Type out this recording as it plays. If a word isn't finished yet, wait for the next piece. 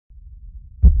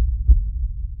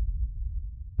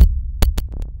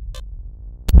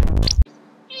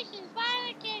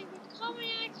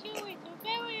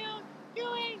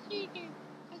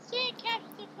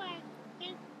flag.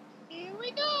 And here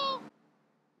we go.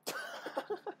 I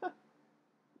think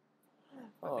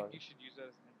Oh, you should use that as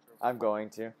an intro. I'm going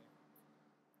to.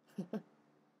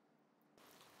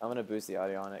 I'm gonna boost the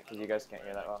audio on it because you guys can't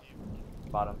hear that well.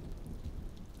 Bottom.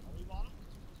 Are we bottom?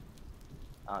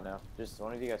 I don't know. Just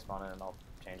one of you guys spawn in and I'll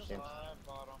change teams.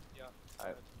 Bottom, yeah.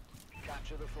 Alright.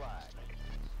 Capture the flag.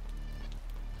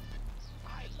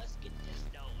 Alright, let's get this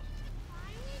done.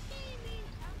 Pirate Gaming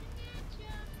coming at ya.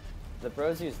 The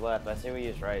pros use left. I say we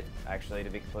use right, actually,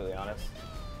 to be completely honest.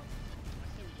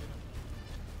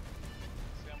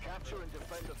 Capture and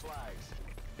defend the flags.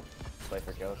 Play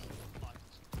for kills.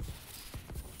 You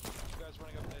guys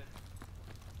running up mid.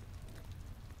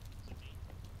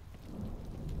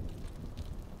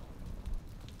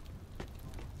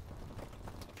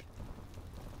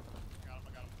 I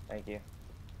got him. Thank you.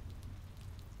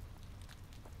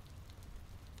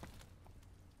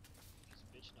 This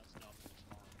bitch nuts now for this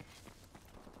farm.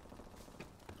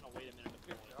 I'm gonna wait a minute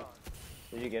Good before. job.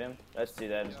 Did you get him? That's two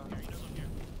dead. Yeah. Here, he doesn't here.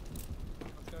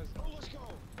 Those guys. Oh, let's go.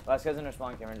 Last guy's in our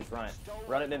spawn, Cameron. Just run it.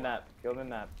 Run it mid-map. Go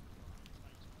mid-map.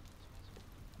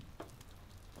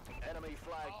 Enemy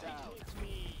flag Oh, down. he hits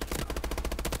me.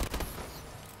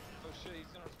 Oh shit,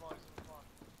 he's in our spawn, he's in our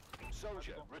spawn.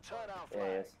 Soldier, return our Yeah, he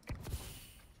flag. is.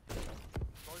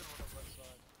 Probably gonna run up left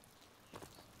side.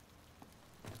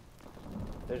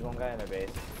 There's one guy in their base.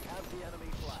 Have the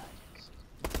enemy flag.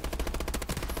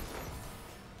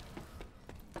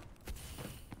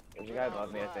 There's a guy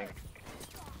above me, I think.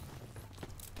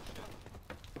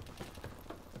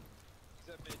 He's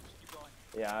at mid, just keep going.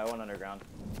 Yeah, I went underground.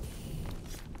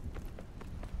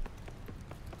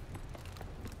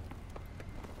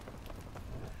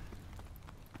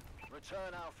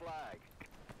 Return our flag.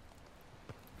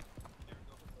 Here,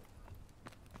 go for it.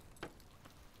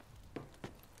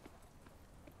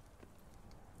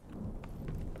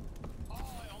 Oh,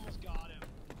 I almost got him.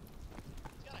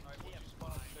 He's got a Alright, once camp. you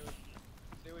spawn up,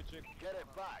 stay with Jake. Get it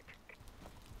back.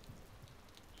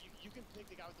 You can pick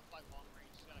the guy with the flag long range.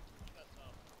 He's gotta keep that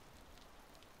up.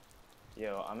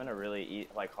 Yo, I'm in a really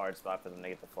hard spot for them to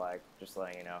get the flag. Just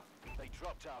letting you know. They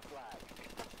dropped our flag.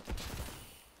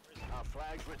 Our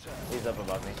flags return. He's up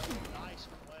above me. Nice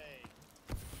play.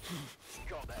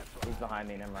 Got their He's flag. behind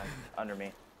me. Never mind. Under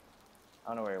me. I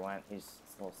don't know where he went. He's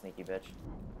a little sneaky bitch.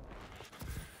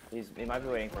 He might be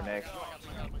waiting for Nick. Oh,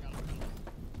 I got him.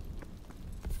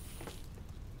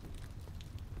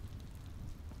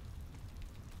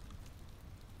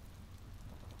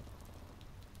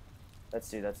 That's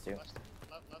two. That's two.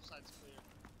 Left side's clear.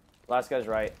 Last guy's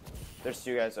right. There's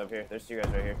two guys up here. There's two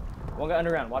guys right here. One guy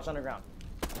underground. Watch underground.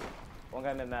 One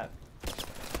guy mid-map.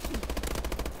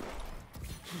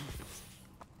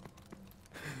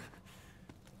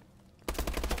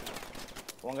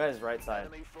 One guy's right side.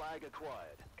 Enemy flag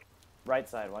acquired. Right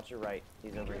side. Watch your right.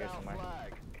 He's over Get here our somewhere.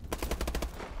 flag.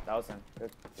 That was him.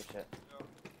 Good shit. Go.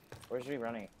 Where's he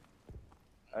running?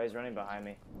 Oh, he's running behind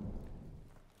me.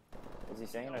 Is he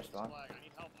staying in our spawn? I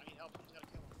need help. I need help. Someone's gotta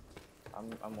kill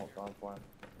him. I'm going for him.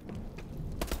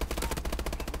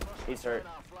 Must He's return hurt.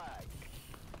 our flag.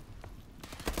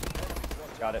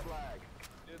 Got it. Flag.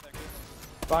 Get in there, get in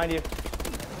there. Behind you.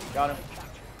 Got him.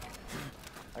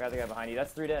 I got the guy behind you.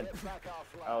 That's three dead. Get back our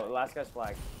flag. Oh, last guy's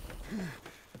flag.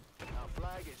 Our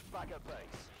flag is back at base.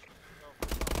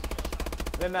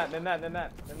 Mid-map, mid-map,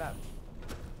 mid-map, mid-map.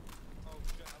 Oh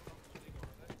shit, I don't know if they go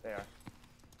over there. They are.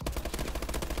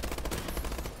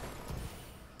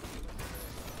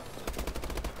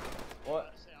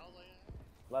 What? I say, I was like,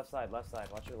 Left side, left side.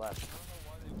 Watch your left. I don't know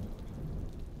why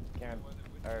they Karen, why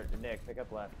they wouldn't. or Nick, pick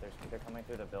up left. They're coming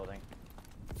through the building.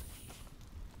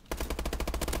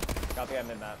 Got the guy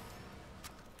mid-map.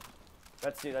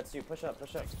 That's two, that's two. Push up,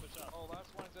 push up. push up. Oh, last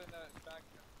one's in that back.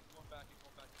 He's going back, he's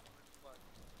going back.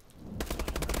 He's going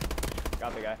back.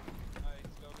 Got the guy.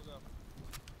 Nice, go, go, go.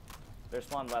 They're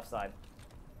spawned left side.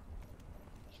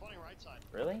 Just running right side.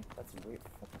 Really? That's weird.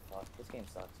 What the fuck? This game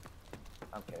sucks.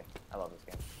 I'm kidding. I love this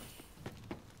game.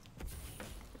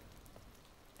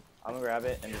 I'm gonna grab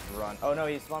it and just run. Oh no,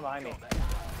 he spawned behind me.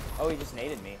 Oh, he just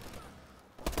naded me.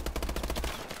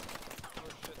 Oh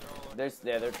shit, they're all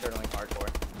They're turtling hardcore.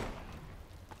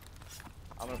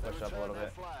 I'm gonna push up a little Return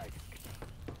bit. their flag.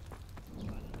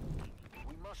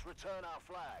 We must return our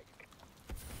flag.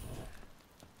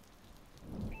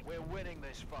 We're winning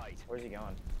this fight. Where's he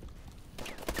going?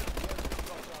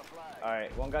 Dropped our flag.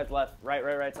 Alright, one guy's left. Right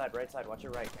side, right side. Watch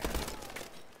your right, Karen.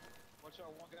 Watch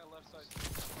out, one guy left side.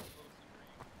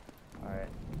 Alright.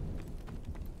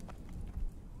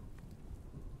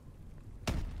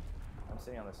 I'm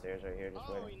sitting on the stairs right here, just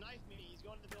Oh, he waiting. knifed me. He's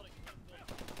going to the building. He's going to the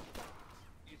building.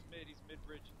 He's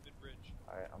mid-bridge, mid-bridge.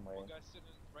 Alright, I'm One waiting. guy's sitting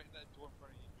Right in that door in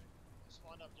front of you, Jake.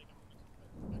 Spawned up, Jake. I'm moving back to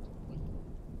the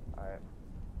flag. All right.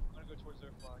 I'm gonna go towards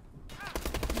their flag.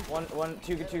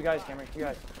 Two guys, Cameron. Two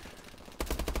guys.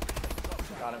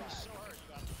 Got him. So hurt, you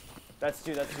got him. That's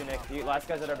two, Nick. Last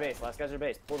guy's at our base.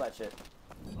 Pull that shit.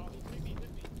 Oh, he hit me.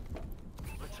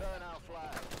 Return our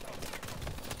flag.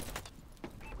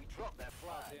 We dropped their Oh,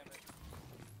 flag. damn it.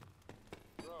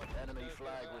 Bro, Enemy get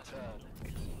flag back. returned.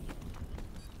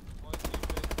 One, two,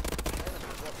 Jake.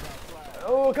 Enemy dropped our flag.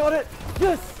 Oh, got it!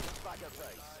 Yes! Back at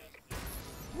base.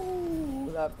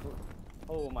 Ooh,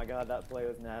 oh my god, that play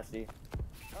was nasty.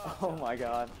 Oh my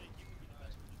god.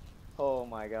 Oh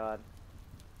my god.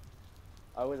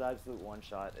 I was absolute one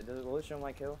shot. Will it show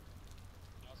my kill?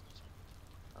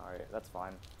 Alright, that's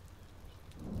fine.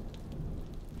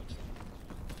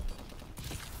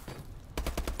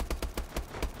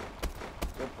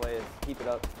 Good plays. Keep it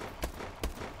up.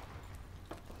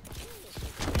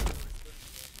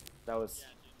 That was...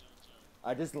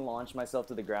 I just launched myself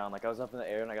to the ground. Like, I was up in the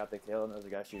air and I got the kill and there was a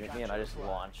guy shooting me and I just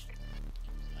launched.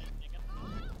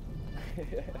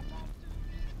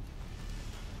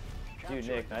 Dude,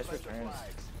 Nick, nice returns.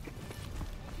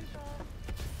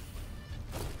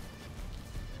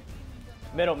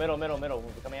 Middle. We're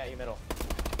coming at you, middle.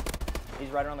 He's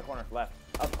right around the corner, left.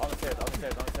 Up on the stairs.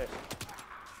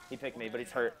 He picked me, but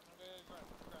he's hurt.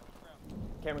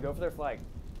 Cameron, go for their flag.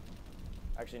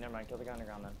 Actually, never mind. Kill the guy on the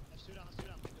ground then. Let's do it down.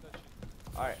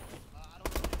 Alright. I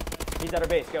don't know. He's at our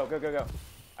base. Go.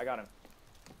 I got him.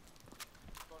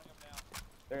 Spawning up now.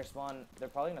 They're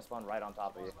probably gonna spawn right on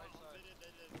top of you. Right side.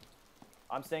 They did.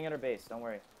 I'm staying at our base. Don't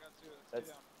worry. I got two. Let's That's-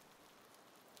 two down.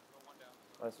 Go one down.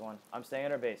 That's one. I'm staying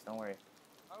at our base. Don't worry.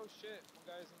 Oh shit, one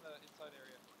guy's in the inside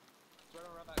area. It's right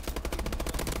around that corner.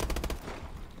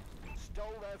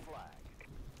 Stole their flag.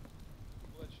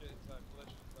 Pull that shit inside.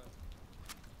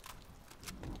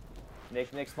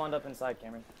 Nick spawned up inside,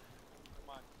 Cameron.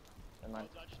 Come on. Never mind.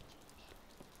 Dodge.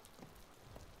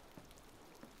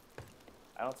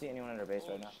 I don't see anyone at our base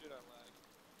Holy right now. shit, I lagged.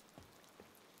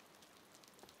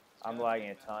 I'm lagging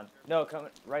a ton. No, come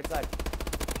right side.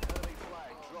 Enemy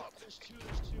flag dropped. There's two.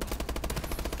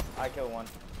 I killed one.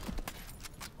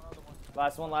 One other one.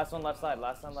 Last one, left side.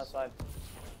 Last time, left side.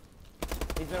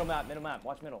 He's middle map.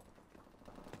 Watch middle.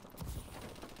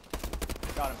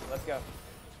 Got him. Let's go.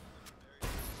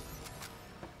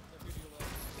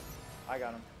 I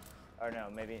got him. Or no,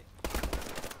 maybe.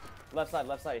 Left side.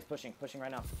 He's pushing right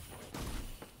now.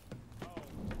 Oh.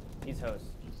 He's host.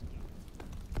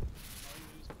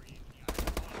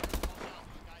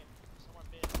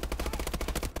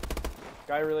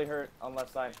 Guy really hurt on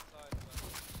left side.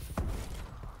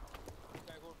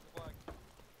 Okay, go for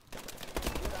the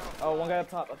flag. Oh, one guy up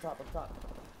top.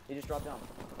 He just dropped down.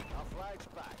 Our flag's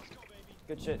back.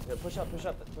 Good shit. Good. Push up.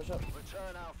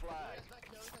 Return our flag.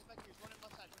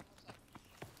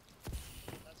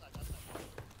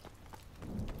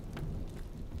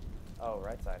 Oh,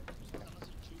 right side.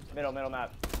 Middle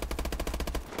map.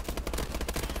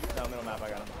 No, middle map. I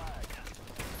got him.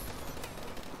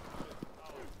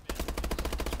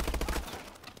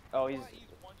 Oh, he's He's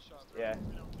one shot, bro. yeah.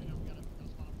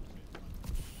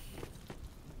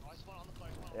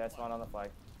 Yeah, spawn on the flag.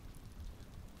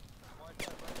 Wide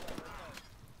side, right side.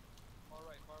 Far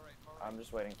right. I'm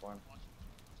just waiting for him.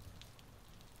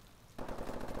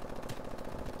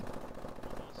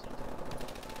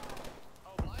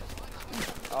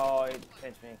 Oh, he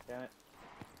pinched me. Damn it.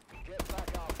 Get back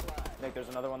our flag. Nick, there's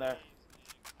another one there.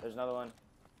 There's another one.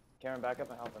 Cameron, back up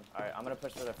and help him. Alright, I'm gonna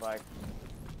push for the flag.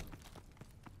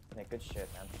 Nick, good shit,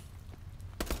 man.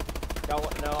 Got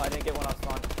one. No, I didn't get one off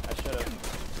spawn. I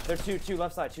should've. There's two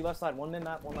left side. One mid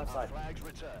map, one left Our side. flag's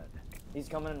returned. He's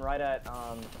coming right at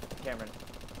Cameron.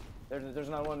 There's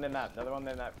another one mid map.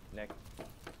 Nick.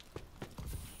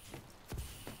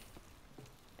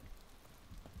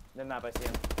 Mid map, I see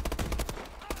him.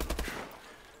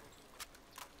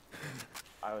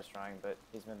 I was trying, but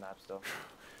he's mid map still.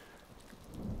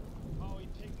 Oh, he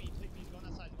take me. He's going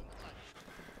that side.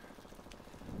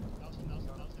 That was him.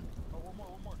 Oh, one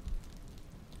more.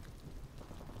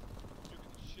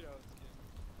 Juking the shit out of this game.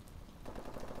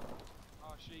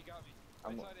 Oh shit, he got me.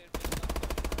 I'm- Right side and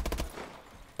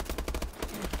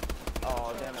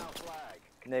Oh, damn it. Our flag.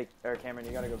 Nick, or Cameron,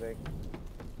 you gotta go big.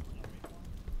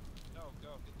 No,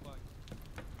 go, get the flag.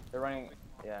 They're running,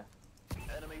 yeah.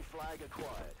 Enemy flag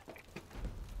acquired.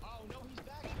 Oh no, he's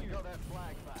back We here. got that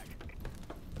flag back.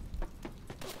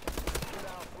 Get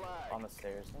our flag. On the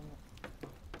stairs.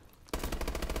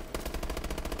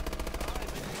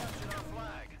 Captured our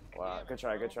flag. Wow, good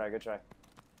try. I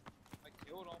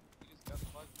killed him. He just got the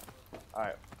flag.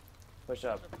 Alright, push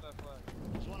up. Except for that flag.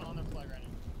 There's one on their flag right now.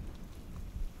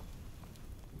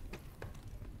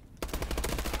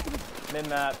 Mid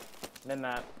map. Mid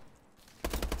map.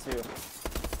 2.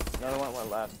 Another one went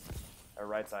left. Or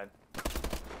right side.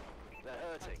 They're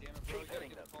hurting. Damn it, bro. You Keep gotta hitting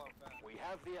get them. the ball back. We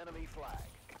have the enemy flag.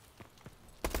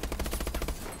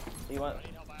 He went. I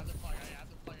need help. I have the flag. I have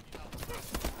the flag. I need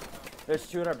help. There's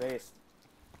 2 at our base.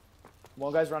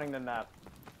 One guy's running mid map.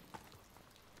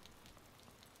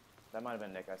 That might have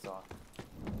been Nick I saw.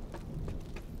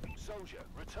 Soldier,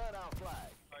 return our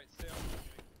flag. Alright, stay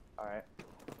on. Alright.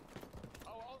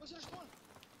 Oh, was there just one?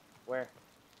 Where?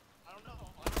 I don't know.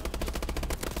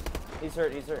 He's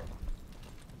hurt, he's hurt.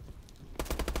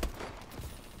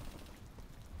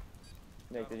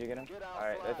 Nick, did you get him? Get our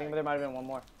Alright, I think flag. there might have been one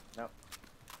more. No.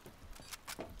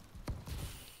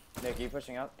 Nick, are you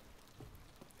pushing up?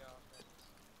 Yeah,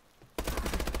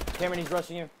 Cameron, he's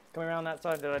rushing you. Coming around that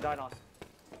side that I died on.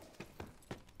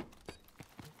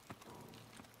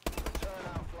 Return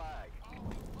our flag.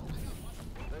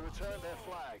 They returned their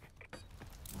flag.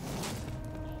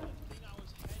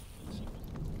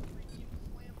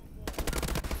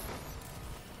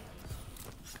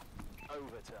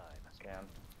 Overtime. Damn.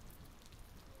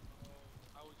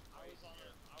 I was right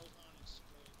here. I was on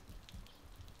explode.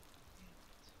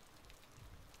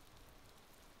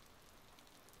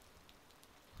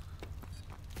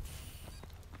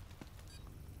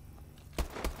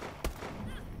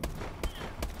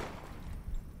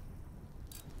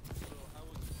 So I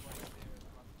was right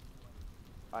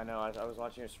there. I know, I was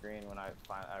watching your screen when I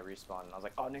respawned and I was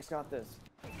like, oh, Nick's got this.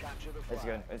 Capture the It's flag.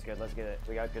 good, it's good, let's get it.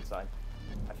 We got good side.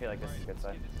 I feel like this is good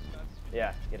side. Get this fast as we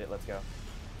Yeah, get it, let's go.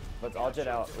 Let's all jet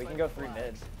out. We can go 3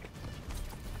 mid.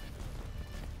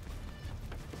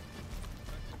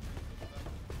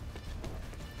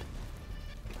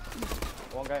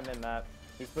 One guy mid map.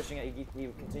 He's pushing it, he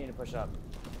continue to push up.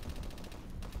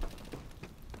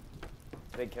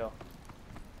 Big kill.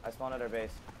 I spawned at our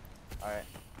base. Alright.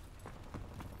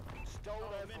 Stole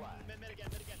their Mid, flag. mid, mid again,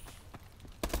 mid again.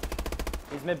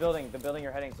 He's mid building, the building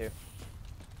you're heading to.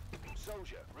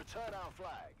 Soldier, return our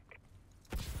flag.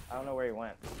 I don't know where he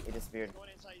went. He disappeared. Going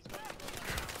inside, he's going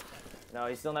inside. No,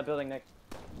 he's still in that building, Nick.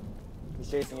 He's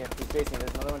chasing you. He's chasing you.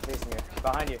 There's another one chasing you.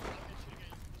 Behind you.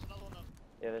 There's another one up.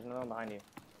 Yeah, there's another one behind you.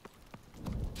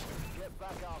 Get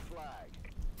back our flag.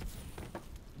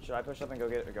 Should I push up and go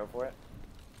for it?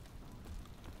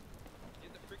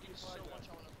 Get the freaking There's so flag much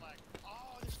back. on the flag.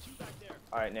 Oh, there's 2 back there.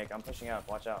 Alright, Nick, I'm pushing up.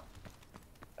 Watch out.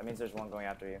 That means there's one going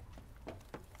after you.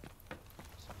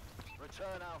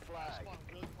 Return our I flag. spawned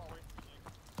really far away from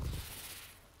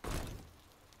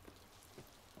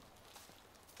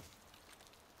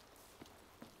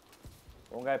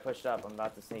you. One guy pushed up. I'm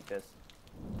about to sneak this.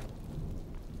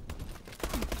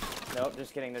 Nope,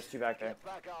 just kidding. There's 2 back there. Get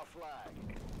back our flag.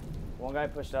 One guy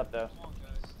pushed up, though. Come on,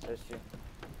 guys. There's 2.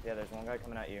 Yeah, there's one guy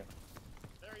coming at you.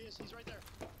 There he is, he's right there.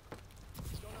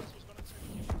 He's going out, he's going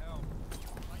out. Help.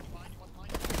 Behind you, one's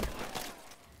behind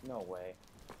you. No way.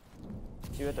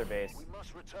 2 at their base. We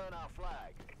must return our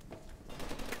flag.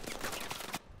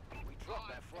 We dropped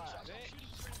their flag. Stop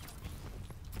shooting straight at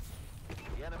me.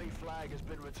 The enemy flag has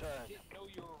been I returned. didn't know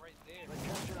you were right there. They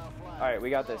captured our flag. Alright, we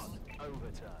got this.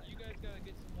 Overtime. You guys gotta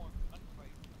get some more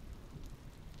gunfight.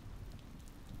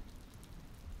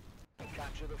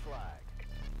 Capture the flag.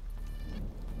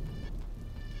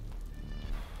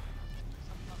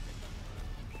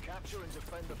 Capture and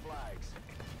defend the flags.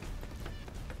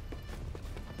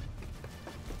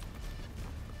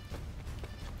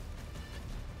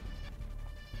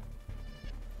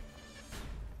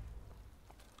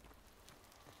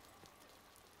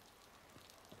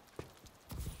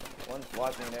 One's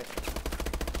watching, Nick.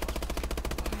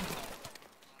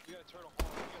 You gotta turtle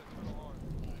hard. You gotta turtle hard.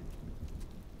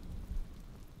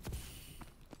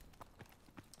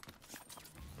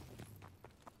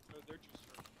 They're just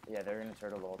turtle. Yeah, they're gonna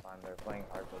turtle the whole time. They're playing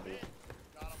hard for B.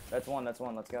 Got him. That's one,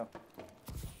 let's go.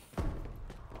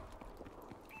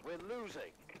 We're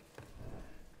losing.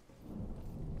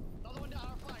 Another one down,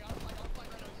 our flag right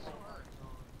now, he's so hurt.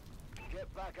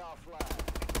 Get back our flag.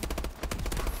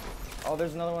 Oh,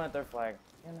 there's another one at their flag.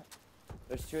 Damn it.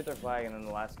 There's 2 at their flag, and then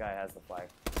the last guy has the flag.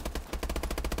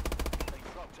 They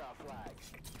dropped our flag.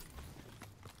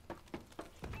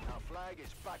 Our flag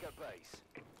is back at base.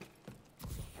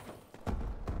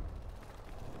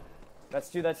 That's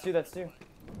 2.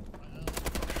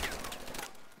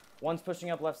 One's pushing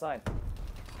up left side. Got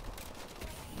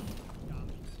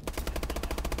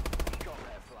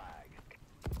their flag.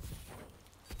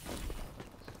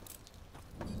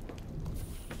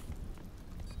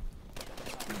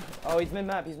 Oh, he's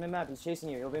mid-map. He's chasing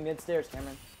you. He'll be mid-stairs,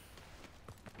 Cameron.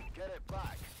 Get it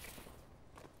back.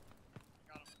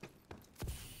 Got him.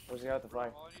 Where's the guy with the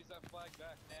flag? All I need is that flag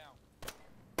back now.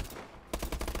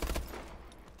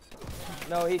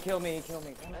 No, he killed me. He killed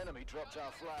me. Enemy dropped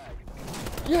our flag.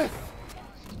 Yes.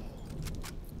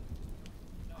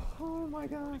 Oh my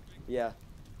god. Yeah.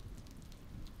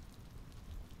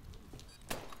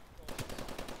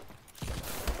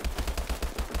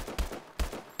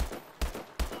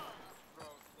 Bro,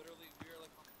 literally, we are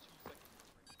like on 2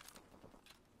 seconds.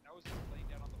 I was just laying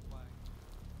down on the flag.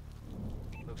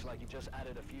 Looks like you just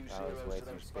added a few That was zeros way to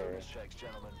too those scary. bonus checks,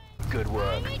 gentlemen. Good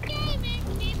work. Private gaming,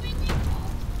 keeping it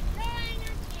cool, so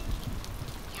entertaining.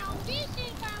 Now this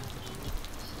is how